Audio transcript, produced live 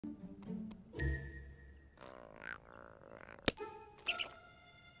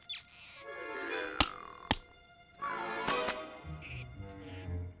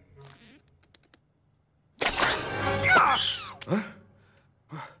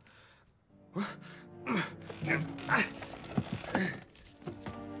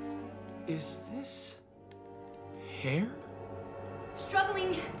Is this hair?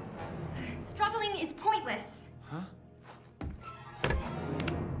 Struggling is pointless. Huh?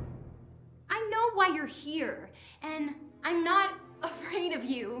 I know why you're here, and I'm not afraid of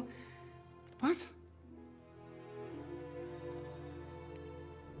you. What?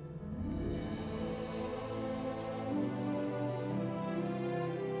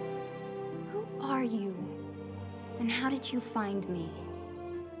 Who are you? And how did you find me?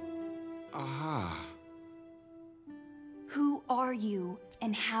 Aha. Who are you,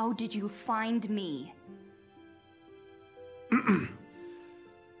 and how did you find me?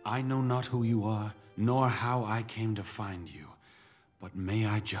 I know not who you are, nor how I came to find you. But may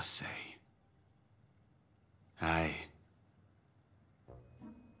I just say, hi.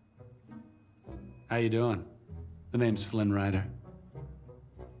 How you doing? The name's Flynn Rider.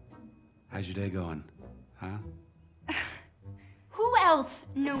 How's your day going, huh? Who else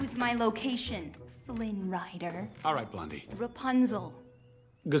knows my location, Flynn Rider? All right, Blondie. Rapunzel.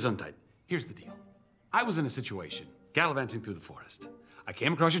 Gesundheit. Here's the deal. I was in a situation, gallivanting through the forest. I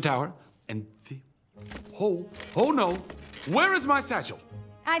came across your tower, and oh no! Where is my satchel?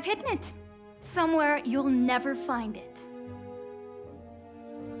 I've hidden it. Somewhere you'll never find it.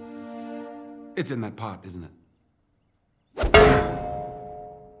 It's in that pot, isn't it?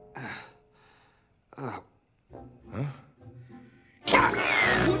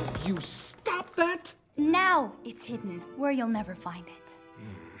 Would you stop that? Now it's hidden where you'll never find it.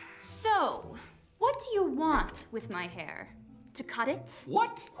 So, what do you want with my hair? To cut it?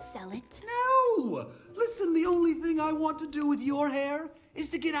 What? Sell it? No! Listen, the only thing I want to do with your hair is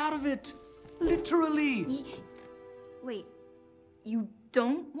to get out of it. Literally. Wait, you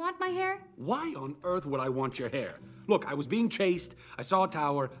don't want my hair? Why on earth would I want your hair? Look, I was being chased. I saw a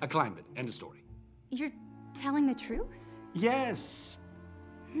tower. I climbed it. End of story. You're telling the truth? Yes.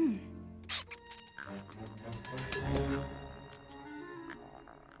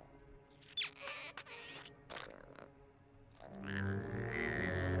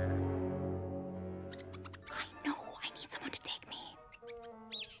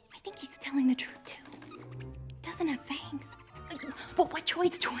 I think he's telling the truth too. Doesn't have fangs. But what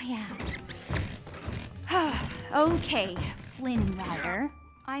choice do I have? Okay, Flynn Rider.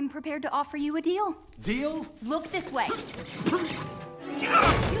 I'm prepared to offer you a deal. Deal? Look this way.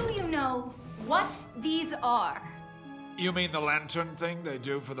 Do you know what these are? You mean the lantern thing they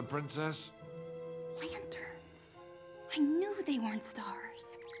do for the princess? Lanterns. I knew they weren't stars.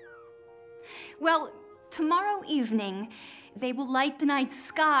 Well, tomorrow evening, they will light the night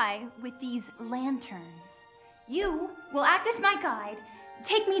sky with these lanterns. You will act as my guide,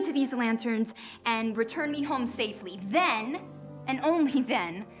 take me to these lanterns, and return me home safely. Then, and only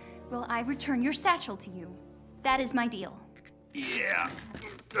then, will I return your satchel to you. That is my deal. Yeah.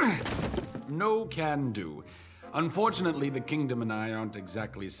 No can do. Unfortunately, the kingdom and I aren't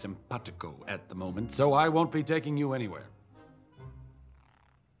exactly simpatico at the moment, so I won't be taking you anywhere.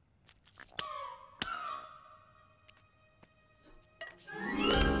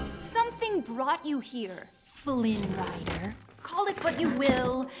 Something brought you here, Flynn Rider. Call it what you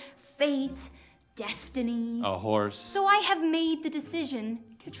will, fate, destiny. A horse. So I have made the decision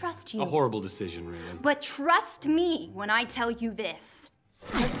to trust you. A horrible decision, really. But trust me when I tell you this.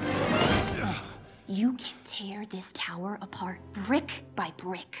 You can tear this tower apart brick by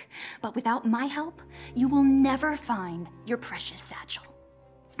brick, but without my help, you will never find your precious satchel.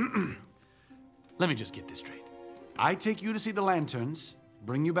 Let me just get this straight. I take you to see the lanterns,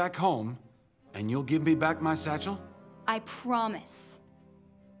 bring you back home, and you'll give me back my satchel? I promise.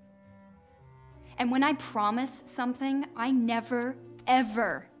 And when I promise something, I never,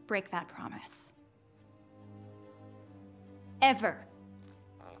 ever break that promise. Ever.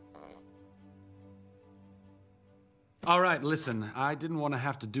 All right, listen, I didn't want to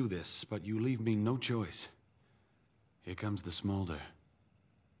have to do this, but you leave me no choice. Here comes the smolder.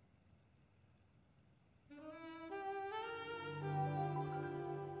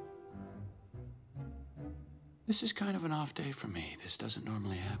 This is kind of an off day for me. This doesn't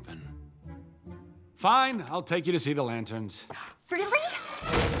normally happen. Fine, I'll take you to see the lanterns. Really?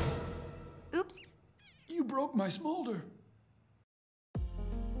 Oops. You broke my smolder.